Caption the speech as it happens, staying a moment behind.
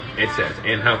It says,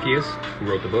 Ann Halkias, who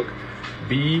wrote the book,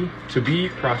 to be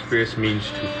prosperous means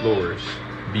to flourish,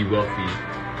 be wealthy,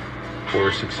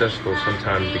 or successful.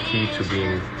 Sometimes the key to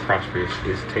being prosperous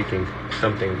is taking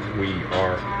something we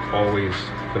are always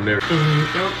familiar with.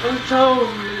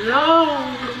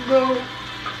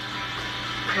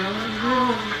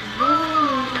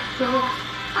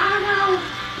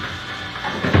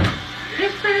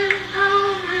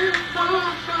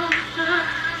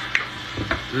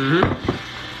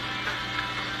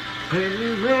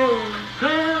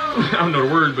 I don't know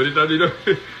the word, but it does, you know.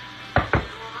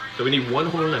 So we need 1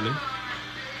 whole lemon.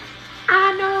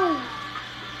 I know.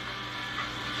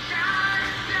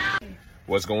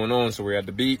 What's going on? So we're at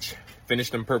the beach.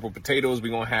 Finished them purple potatoes.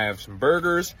 We're gonna have some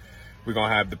burgers. We're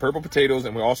gonna have the purple potatoes,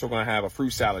 and we're also gonna have a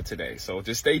fruit salad today. So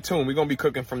just stay tuned. We're gonna be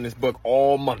cooking from this book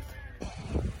all month.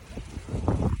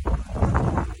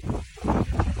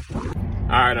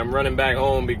 All right, I'm running back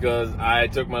home because I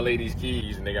took my lady's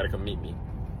keys and they gotta come meet me.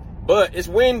 But it's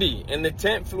windy and the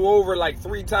tent flew over like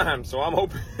 3 times. So I'm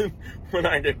hoping when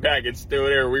I get back, it's still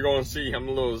there. We're gonna see. I'm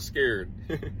a little scared.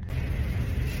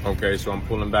 Okay, so I'm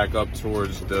pulling back up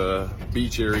towards the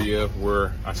beach area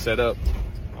where I set up.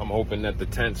 I'm hoping that the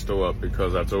tent's still up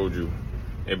because I told you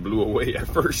it blew away at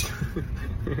first.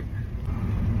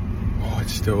 Oh,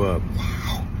 it's still up.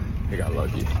 Wow, they got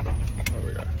lucky. Oh,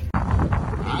 we got.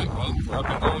 Alright, well, we're up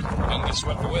and going. We're gonna get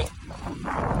swept away.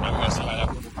 Now we're gonna see how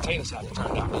that potato salad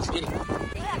turned out. Let's get it.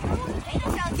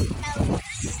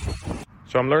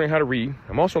 So I'm learning how to read.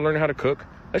 I'm also learning how to cook.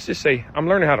 Let's just say I'm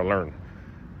learning how to learn.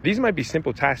 These might be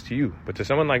simple tasks to you, but to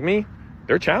someone like me,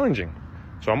 they're challenging.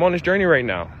 So I'm on this journey right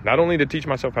now, not only to teach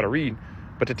myself how to read,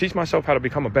 but to teach myself how to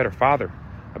become a better father,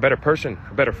 a better person,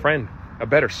 a better friend, a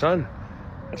better son.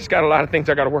 I just got a lot of things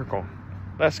I got to work on.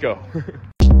 Let's go.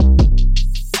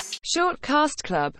 Short Cast Club.